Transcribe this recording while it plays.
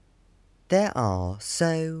There are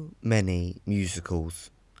so many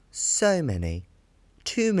musicals. So many.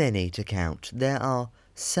 Too many to count. There are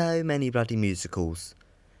so many bloody musicals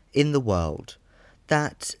in the world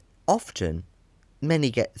that often many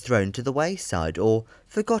get thrown to the wayside or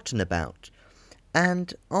forgotten about.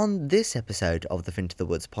 And on this episode of the Fin to the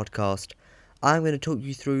Woods podcast, I'm going to talk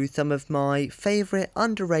you through some of my favourite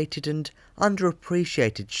underrated and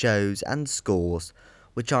underappreciated shows and scores,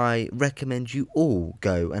 which I recommend you all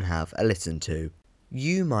go and have a listen to.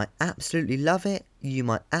 You might absolutely love it, you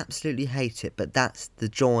might absolutely hate it, but that's the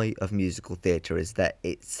joy of musical theatre, is that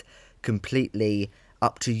it's completely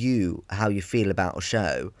up to you how you feel about a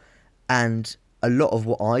show. And a lot of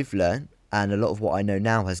what I've learned and a lot of what I know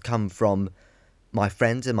now has come from my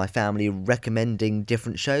friends and my family recommending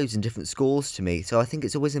different shows and different scores to me. So I think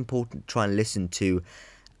it's always important to try and listen to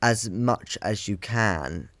as much as you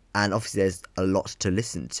can. And obviously there's a lot to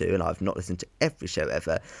listen to, and I've not listened to every show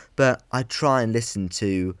ever, but I try and listen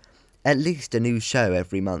to at least a new show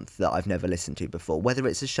every month that I've never listened to before, whether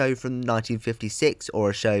it's a show from 1956 or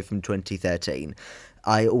a show from 2013.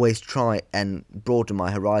 I always try and broaden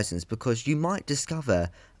my horizons, because you might discover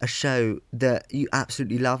a show that you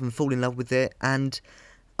absolutely love and fall in love with it, and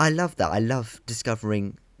I love that. I love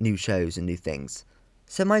discovering new shows and new things.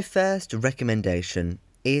 So my first recommendation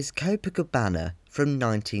is Copacabana from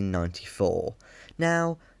 1994.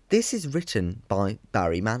 Now, this is written by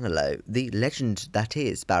Barry Manilow, the legend that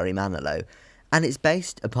is Barry Manilow, and it's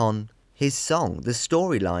based upon his song. The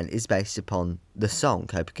storyline is based upon the song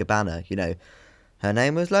Copacabana. You know, her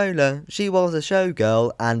name was Lola, she was a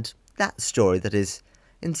showgirl, and that story that is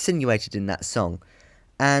insinuated in that song.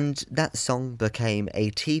 And that song became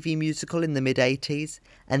a TV musical in the mid-80s,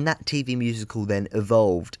 and that TV musical then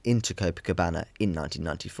evolved into Copacabana in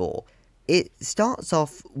 1994. It starts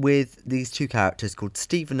off with these two characters called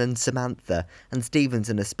Stephen and Samantha, and Stephen's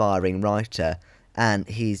an aspiring writer, and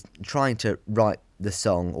he's trying to write the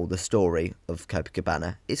song or the story of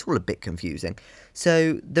Copacabana. It's all a bit confusing.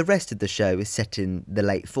 So the rest of the show is set in the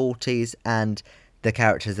late 40s, and the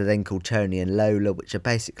characters are then called Tony and Lola, which are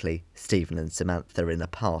basically Stephen and Samantha in a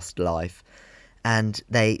past life. And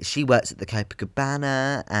she works at the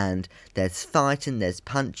Copacabana, and there's fighting, there's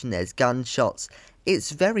punching, there's gunshots.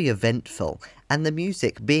 It's very eventful, and the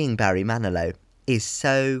music, being Barry Manilow, is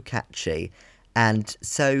so catchy and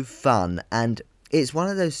so fun, and it's one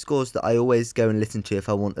of those scores that I always go and listen to if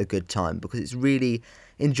I want a good time, because it's really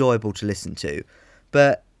enjoyable to listen to.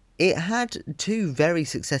 But it had two very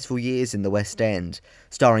successful years in the West End,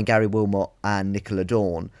 starring Gary Wilmot and Nicola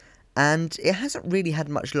Dawn, and it hasn't really had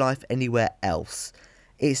much life anywhere else.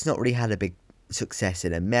 It's not really had a big success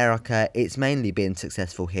in America, it's mainly been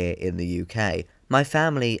successful here in the UK. My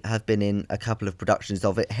family have been in a couple of productions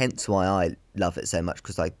of it, hence why I love it so much,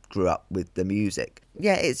 because I grew up with the music.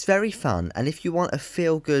 Yeah, it's very fun, and if you want a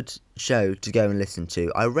feel-good show to go and listen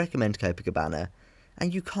to, I recommend Copacabana,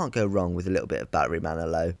 and you can't go wrong with a little bit of Barry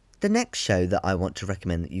Manilow. The next show that I want to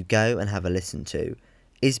recommend that you go and have a listen to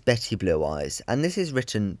is Betty Blue Eyes, and this is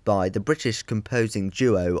written by the British composing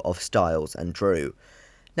duo of Styles and Drew.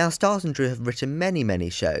 Now, Styles and Drew have written many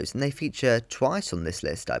shows, and they feature twice on this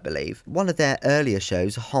list, I believe. One of their earlier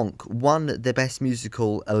shows, Honk, won the Best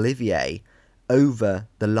Musical Olivier over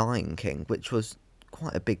The Lion King, which was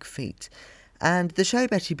quite a big feat. And the show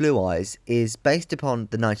Betty Blue Eyes is based upon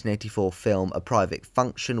the 1984 film A Private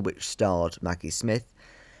Function, which starred Maggie Smith,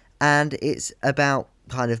 and it's about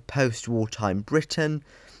kind of post-wartime Britain,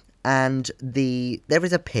 and there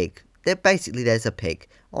is a pig. There's a pig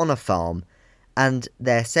on a farm, and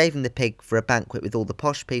they're saving the pig for a banquet with all the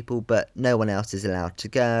posh people, but no one else is allowed to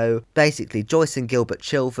go. Basically, Joyce and Gilbert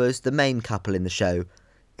Chilvers, the main couple in the show,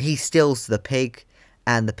 he steals the pig,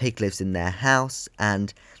 and the pig lives in their house,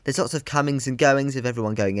 and there's lots of comings and goings of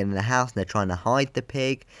everyone going in the house, and they're trying to hide the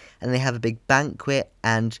pig, and they have a big banquet,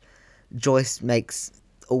 and Joyce makes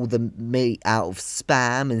all the meat out of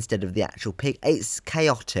spam instead of the actual pig. It's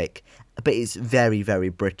chaotic, but it's very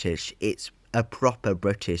British. It's a proper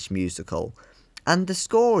British musical. And the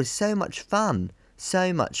score is so much fun.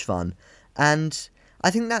 And I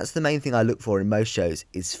think that's the main thing I look for in most shows,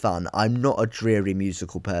 is fun. I'm not a dreary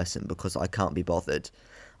musical person, because I can't be bothered.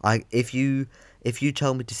 If you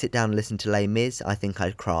told me to sit down and listen to Les Mis, I think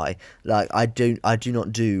I'd cry. Like, I do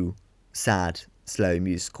not do sad, slow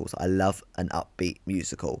musicals. I love an upbeat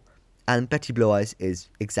musical. And Betty Blue Eyes is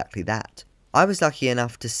exactly that. I was lucky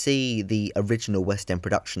enough to see the original West End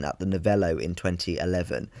production at the Novello in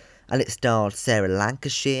 2011, and it starred Sarah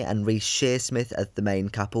Lancashire and Reece Shearsmith as the main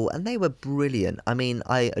couple, and they were brilliant. I mean,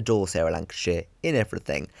 I adore Sarah Lancashire in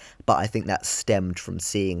everything, but I think that stemmed from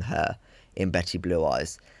seeing her in Betty Blue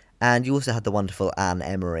Eyes. And you also had the wonderful Anne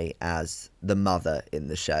Emery as the mother in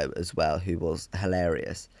the show as well, who was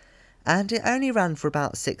hilarious. And it only ran for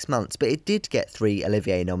about 6 months, but it did get 3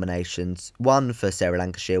 Olivier nominations, one for Sarah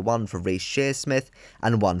Lancashire, one for Reece Shearsmith,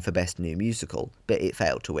 and one for Best New Musical, but it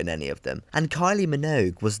failed to win any of them. And Kylie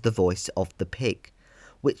Minogue was the voice of the pig,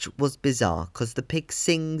 which was bizarre, because the pig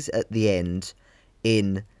sings at the end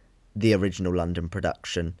in the original London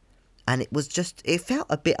production, and it felt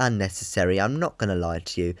a bit unnecessary, I'm not going to lie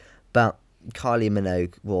to you, but Kylie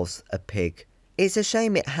Minogue was a pig. It's a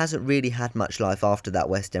shame it hasn't really had much life after that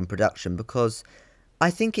West End production, because I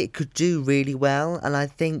think it could do really well, and I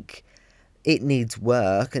think it needs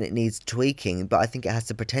work and it needs tweaking, but I think it has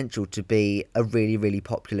the potential to be a really, really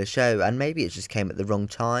popular show, and maybe it just came at the wrong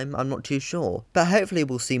time, I'm not too sure. But hopefully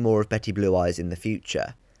we'll see more of Betty Blue Eyes in the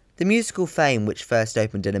future. The musical Fame, which first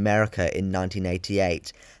opened in America in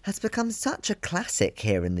 1988, has become such a classic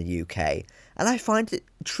here in the UK, and I find it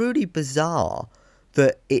truly bizarre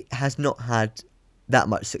that it has not had that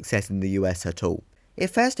much success in the US at all. It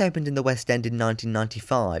first opened in the West End in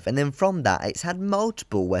 1995, and then from that it's had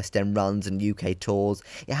multiple West End runs and UK tours.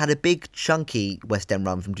 It had a big chunky West End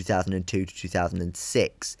run from 2002 to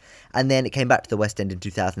 2006, and then it came back to the West End in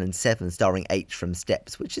 2007 starring H from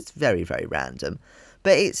Steps, which is very, very random.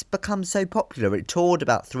 But it's become so popular. It toured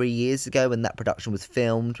about 3 years ago when that production was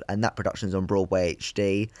filmed, and that production's on Broadway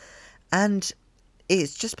HD, and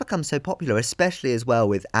it's just become so popular, especially as well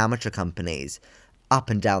with amateur companies up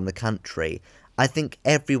and down the country. I think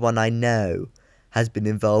everyone I know has been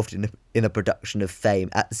involved in a production of Fame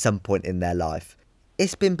at some point in their life.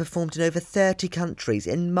 It's been performed in over 30 countries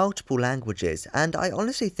in multiple languages, and I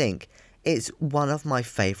honestly think it's one of my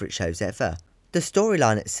favourite shows ever. The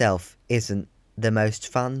storyline itself isn't the most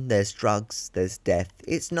fun. There's drugs, there's death.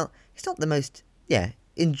 It's not the most,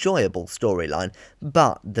 enjoyable storyline,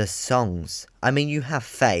 but the songs. I mean, you have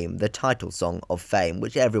Fame, the title song of Fame,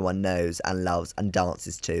 which everyone knows and loves and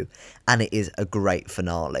dances to, and it is a great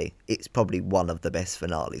finale. It's probably one of the best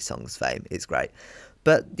finale songs, Fame. It's great.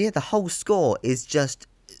 But the whole score is just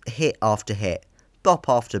hit after hit, bop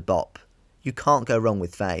after bop. You can't go wrong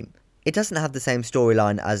with Fame. It doesn't have the same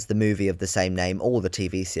storyline as the movie of the same name or the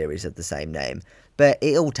TV series of the same name, but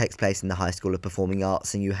it all takes place in the High School of Performing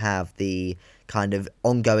Arts, and you have the kind of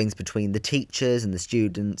ongoings between the teachers and the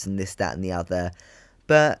students and this, that and the other.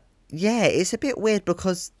 But yeah, it's a bit weird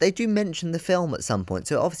because they do mention the film at some point,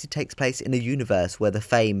 so it obviously takes place in a universe where the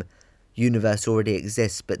Fame universe already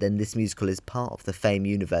exists, but then this musical is part of the Fame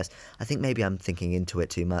universe. I think maybe I'm thinking into it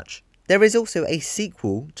too much. There is also a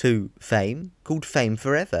sequel to Fame called Fame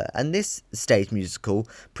Forever, and this stage musical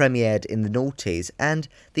premiered in the noughties, and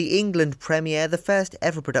the England premiere, the first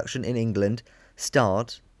ever production in England,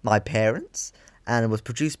 starred my parents and was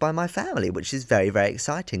produced by my family, which is very, very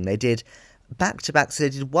exciting. They did back-to-back, so they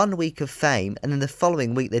did 1 week of Fame, and then the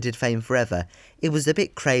following week they did Fame Forever. It was a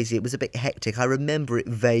bit crazy, it was a bit hectic. I remember it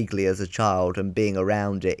vaguely as a child and being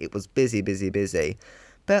around it. It was busy, busy, busy.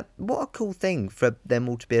 But what a cool thing for them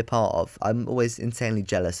all to be a part of. I'm always insanely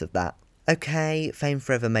jealous of that. Okay, Fame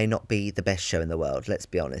Forever may not be the best show in the world, let's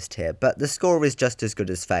be honest here, but the score is just as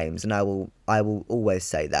good as Fame's, and I will always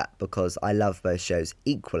say that because I love both shows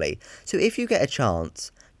equally. So if you get a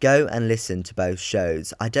chance, go and listen to both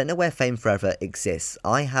shows. I don't know where Fame Forever exists.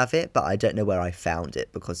 I have it, but I don't know where I found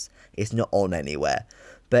it because it's not on anywhere.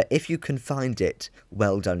 But if you can find it,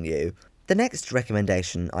 well done you. The next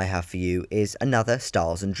recommendation I have for you is another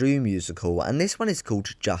Stars and Drew musical, and this one is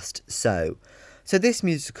called Just So. So this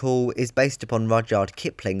musical is based upon Rudyard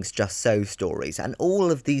Kipling's Just So stories, and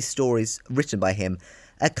all of these stories written by him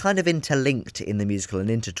are kind of interlinked in the musical and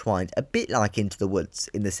intertwined, a bit like Into the Woods,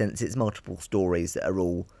 in the sense it's multiple stories that are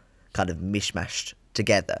all kind of mishmashed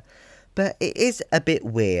together. But it is a bit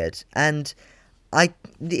weird, and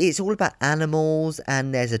it's all about animals,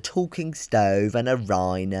 and there's a talking stove and a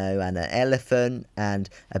rhino and an elephant and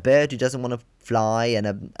a bird who doesn't want to fly and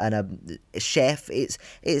a chef.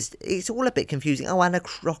 It's all a bit confusing. Oh, and a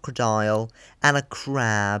crocodile and a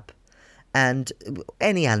crab and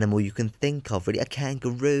any animal you can think of, really. A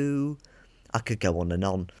kangaroo. I could go on and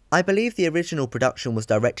on. I believe the original production was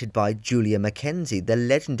directed by Julia Mackenzie, the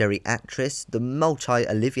legendary actress, the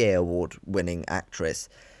multi-Olivier Award winning actress,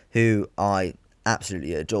 who I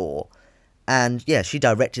absolutely adore. And yeah, she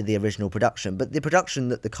directed the original production, but the production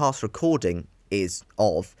that the cast recording is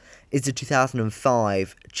the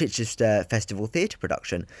 2005 Chichester Festival Theatre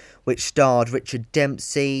production, which starred Richard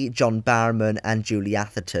Dempsey, John Barrowman and Julie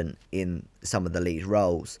Atherton in some of the lead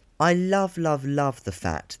roles. I love the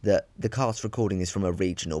fact that the cast recording is from a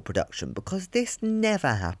regional production, because this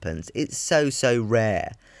never happens. It's so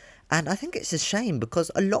rare. And I think it's a shame because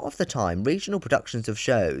a lot of the time, regional productions of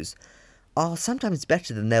shows are sometimes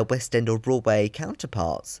better than their West End or Broadway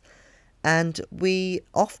counterparts. And we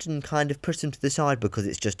often kind of push them to the side because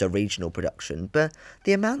it's just a regional production. But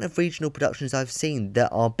the amount of regional productions I've seen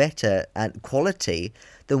that are better at quality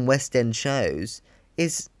than West End shows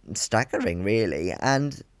is staggering, really.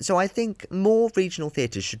 And so I think more regional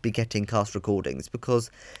theatres should be getting cast recordings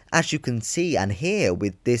because, as you can see and hear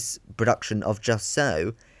with this production of Just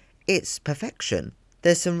So, it's perfection.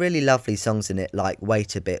 There's some really lovely songs in it, like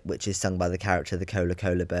Wait a Bit, which is sung by the character the Cola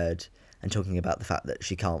Cola Bird, and talking about the fact that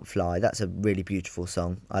she can't fly. That's a really beautiful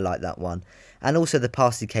song. I like that one. And also the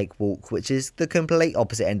Parsley Cake Walk, which is the complete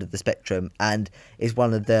opposite end of the spectrum and is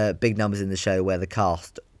one of the big numbers in the show where the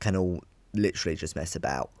cast can all literally just mess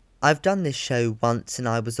about. I've done this show once and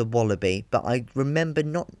I was a wallaby, but I remember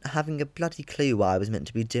not having a bloody clue what I was meant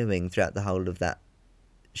to be doing throughout the whole of that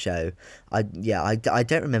show. I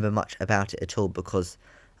don't remember much about it at all because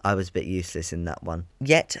I was a bit useless in that one.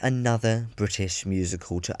 Yet another British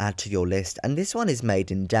musical to add to your list, and this one is Made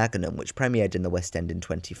in Dagenham, which premiered in the West End in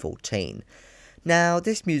 2014. Now,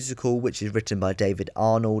 this musical, which is written by David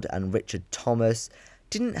Arnold and Richard Thomas,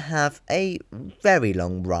 didn't have a very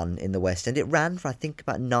long run in the West End. It ran for I think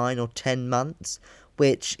about 9 or 10 months,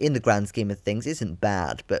 which in the grand scheme of things isn't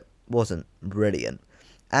bad, but wasn't brilliant.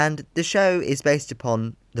 And the show is based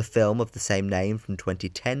upon the film of the same name from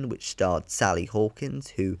 2010, which starred Sally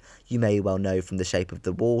Hawkins, who you may well know from The Shape of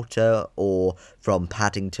the Water or from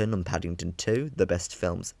Paddington and Paddington 2, the best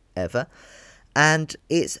films ever. And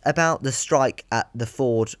it's about the strike at the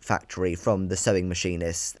Ford factory from the sewing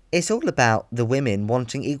machinists. It's all about the women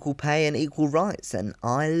wanting equal pay and equal rights, and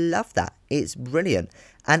I love that. It's brilliant.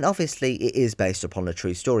 And obviously it is based upon a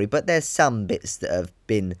true story, but there's some bits that have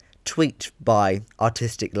been tweaked by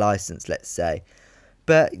artistic license, let's say.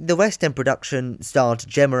 But the West End production starred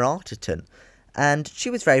Gemma Arterton, and she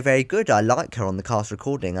was very, very good. I like her on the cast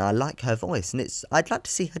recording, and I like her voice, and I'd like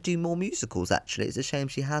to see her do more musicals, actually. It's a shame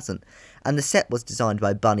she hasn't. And the set was designed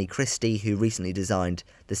by Bunny Christie, who recently designed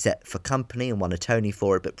the set for Company and won a Tony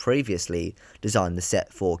for it, but previously designed the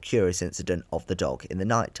set for Curious Incident of the Dog in the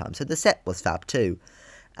Nighttime. So the set was fab too.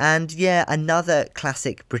 And yeah, another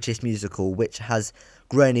classic British musical which has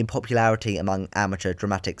grown in popularity among amateur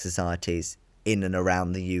dramatic societies in and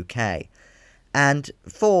around the UK. And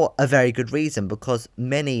for a very good reason, because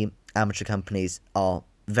many amateur companies are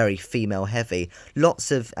very female heavy.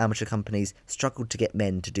 Lots of amateur companies struggle to get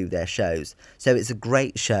men to do their shows. So it's a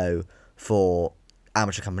great show for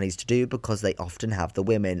amateur companies to do because they often have the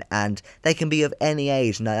women and they can be of any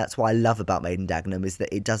age. And that's what I love about Made in Dagenham, is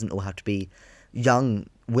that it doesn't all have to be young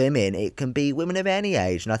women. It can be women of any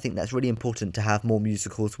age. And I think that's really important to have more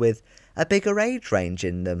musicals with a bigger age range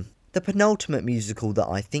in them. The penultimate musical that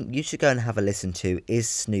I think you should go and have a listen to is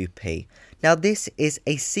Snoopy. Now this is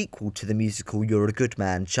a sequel to the musical You're a Good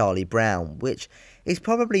Man, Charlie Brown, which is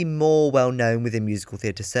probably more well known within musical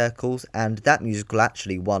theatre circles, and that musical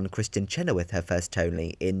actually won Kristin Chenoweth her first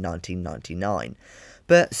Tony in 1999.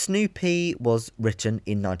 But Snoopy was written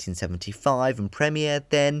in 1975 and premiered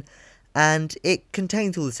then, and it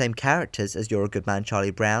contains all the same characters as You're a Good Man,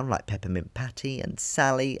 Charlie Brown, like Peppermint Patty and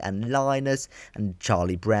Sally and Linus and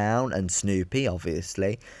Charlie Brown and Snoopy,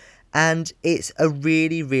 obviously. And it's a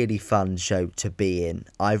really, really fun show to be in.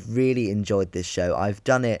 I've really enjoyed this show. I've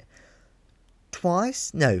done it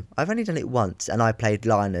twice? No, I've only done it once, and I played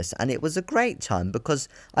Linus, and it was a great time because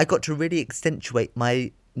I got to really accentuate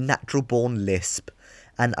my natural-born lisp,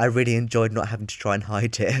 and I really enjoyed not having to try and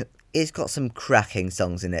hide it. It's got some cracking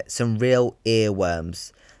songs in it, some real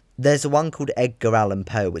earworms. There's one called Edgar Allan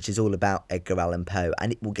Poe, which is all about Edgar Allan Poe,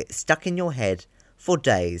 and it will get stuck in your head for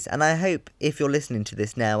days. And I hope if you're listening to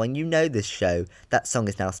this now and you know this show, that song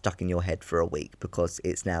is now stuck in your head for a week, because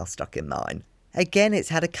it's now stuck in mine. Again, it's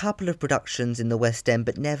had a couple of productions in the West End,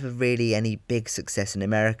 but never really any big success in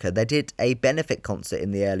America. They did a benefit concert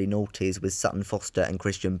in the early noughties with Sutton Foster and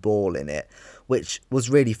Christian Ball in it, which was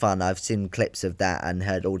really fun. I've seen clips of that and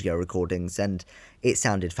heard audio recordings, and it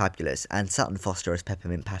sounded fabulous. And Sutton Foster as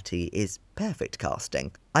Peppermint Patty is perfect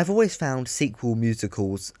casting. I've always found sequel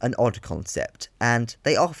musicals an odd concept, and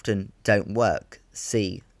they often don't work.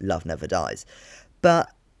 See Love Never Dies. But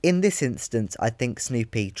in this instance, I think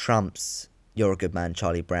Snoopy trumps You're a Good Man,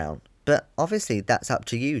 Charlie Brown. But obviously that's up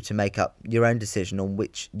to you to make up your own decision on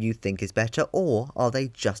which you think is better, or are they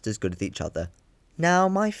just as good as each other. Now,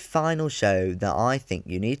 my final show that I think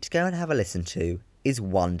you need to go and have a listen to is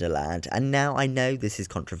Wonderland. And now I know this is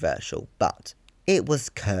controversial, but it was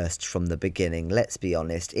cursed from the beginning, let's be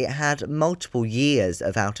honest. It had multiple years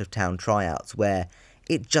of out-of-town tryouts where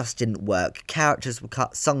it just didn't work. Characters were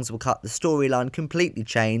cut, songs were cut, the storyline completely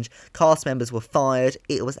changed, cast members were fired.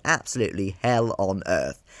 It was absolutely hell on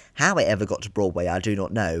earth. How it ever got to Broadway, I do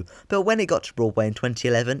not know, but when it got to Broadway in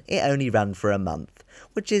 2011, it only ran for a month,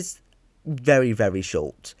 which is very, very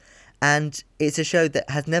short. And it's a show that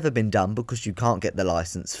has never been done because you can't get the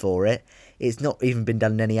licence for it. It's not even been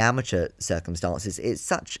done in any amateur circumstances. It's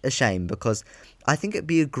such a shame because I think it'd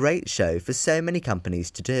be a great show for so many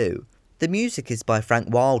companies to do. The music is by Frank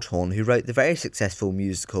Wildhorn, who wrote the very successful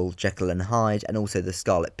musical Jekyll and Hyde, and also The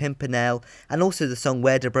Scarlet Pimpernel, and also the song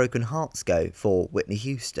Where Do Broken Hearts Go for Whitney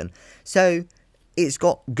Houston. So it's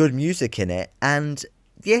got good music in it, and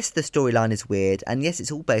yes, the storyline is weird, and yes,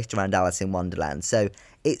 it's all based around Alice in Wonderland, so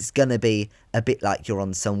it's gonna be a bit like you're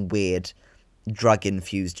on some weird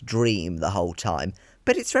drug-infused dream the whole time,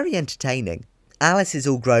 but it's very entertaining. Alice is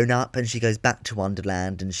all grown up and she goes back to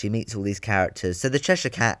Wonderland and she meets all these characters. So the Cheshire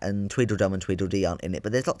Cat and Tweedledum and Tweedledee aren't in it,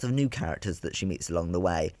 but there's lots of new characters that she meets along the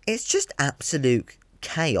way. It's just absolute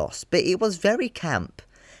chaos, but it was very camp,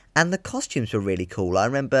 and the costumes were really cool. I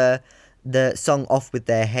remember the song Off With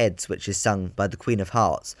Their Heads, which is sung by the Queen of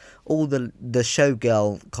Hearts. All the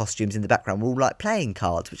showgirl costumes in the background were all like playing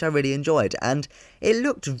cards, which I really enjoyed, and it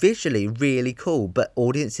looked visually really cool, but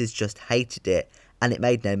audiences just hated it, and it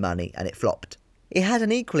made no money, and it flopped. It had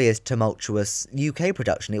an equally as tumultuous UK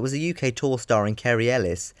production. It was a UK tour starring Kerry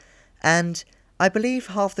Ellis, and I believe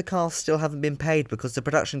half the cast still haven't been paid because the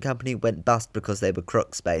production company went bust because they were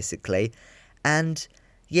crooks, basically, and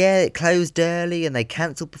yeah, it closed early and they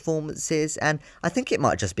cancelled performances, and I think it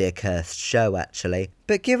might just be a cursed show, actually.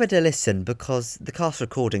 But give it a listen, because the cast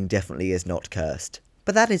recording definitely is not cursed.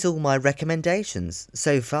 But that is all my recommendations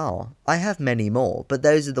so far. I have many more, but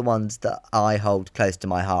those are the ones that I hold close to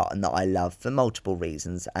my heart and that I love for multiple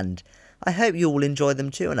reasons, and I hope you all enjoy them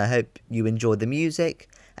too, and I hope you enjoy the music,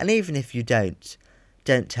 and even if you don't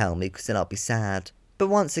tell me, because then I'll be sad. But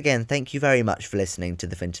once again, thank you very much for listening to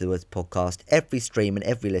the Finch of the Woods podcast. Every stream and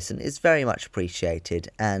every listen is very much appreciated,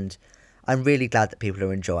 and I'm really glad that people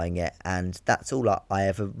are enjoying it, and that's all I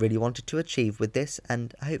ever really wanted to achieve with this,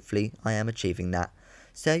 and hopefully I am achieving that.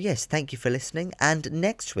 So yes, thank you for listening, and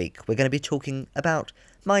next week we're going to be talking about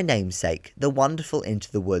my namesake, the wonderful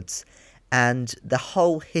Into the Woods, and the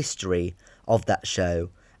whole history of that show,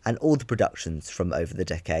 and all the productions from over the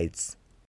decades.